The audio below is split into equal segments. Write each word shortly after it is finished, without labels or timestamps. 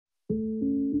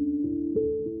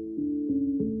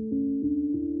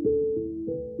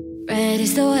Red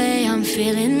is the way I'm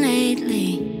feeling lately.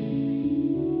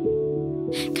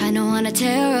 Kinda wanna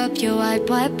tear up your white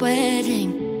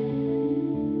wedding.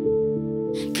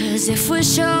 Cause if we're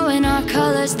showing our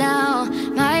colors now,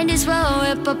 might as well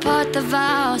rip apart the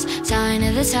vows. Sign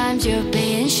of the times you're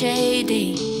being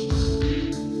shady.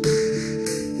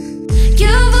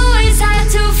 You've always had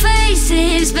two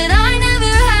faces, but I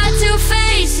never had to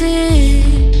face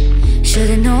it.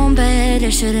 Should've known better,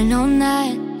 should've known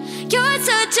that. You're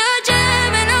such a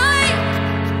Gemini.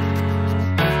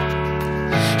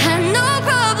 Had no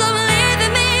problem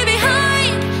leaving me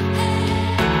behind.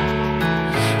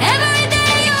 Every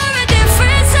day you're a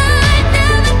different side.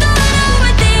 Never thought I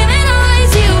would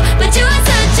demonize you, but you're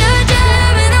such a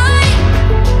Gemini.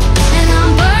 And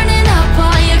I'm burning up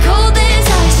while you're cold as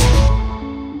ice.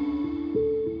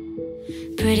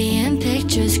 Pretty in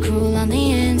pictures, cruel on the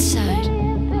inside.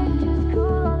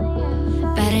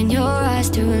 Bad in your eyes,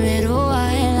 too little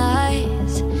white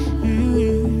lies.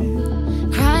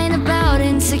 Crying about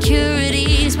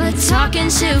insecurities, but talking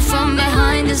shit from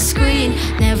behind the screen.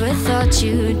 Never thought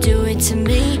you'd do it to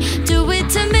me, do it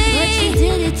to me. But you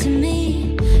did it to me.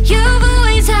 You've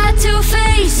always had two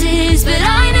faces, but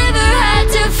I never had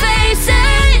to face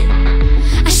it.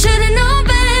 I should've known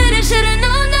better, should've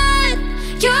known that.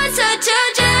 You're such a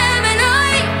Gemini.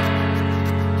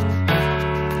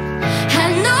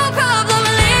 Had no problem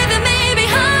leaving me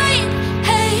behind.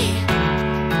 Hey,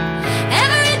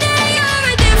 every day you're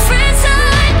a different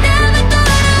side. Never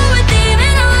thought I would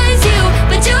demonize you,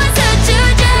 but you're such a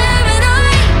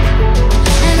Gemini.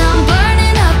 And I'm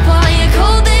burning up while you're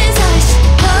cold as ice.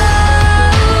 Oh,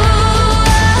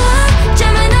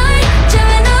 Gemini,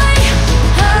 Gemini.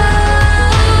 Oh,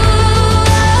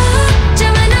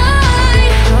 Gemini.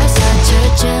 You're such a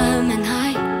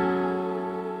Gemini.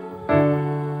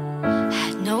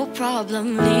 Had no problem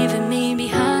leaving me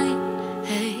behind.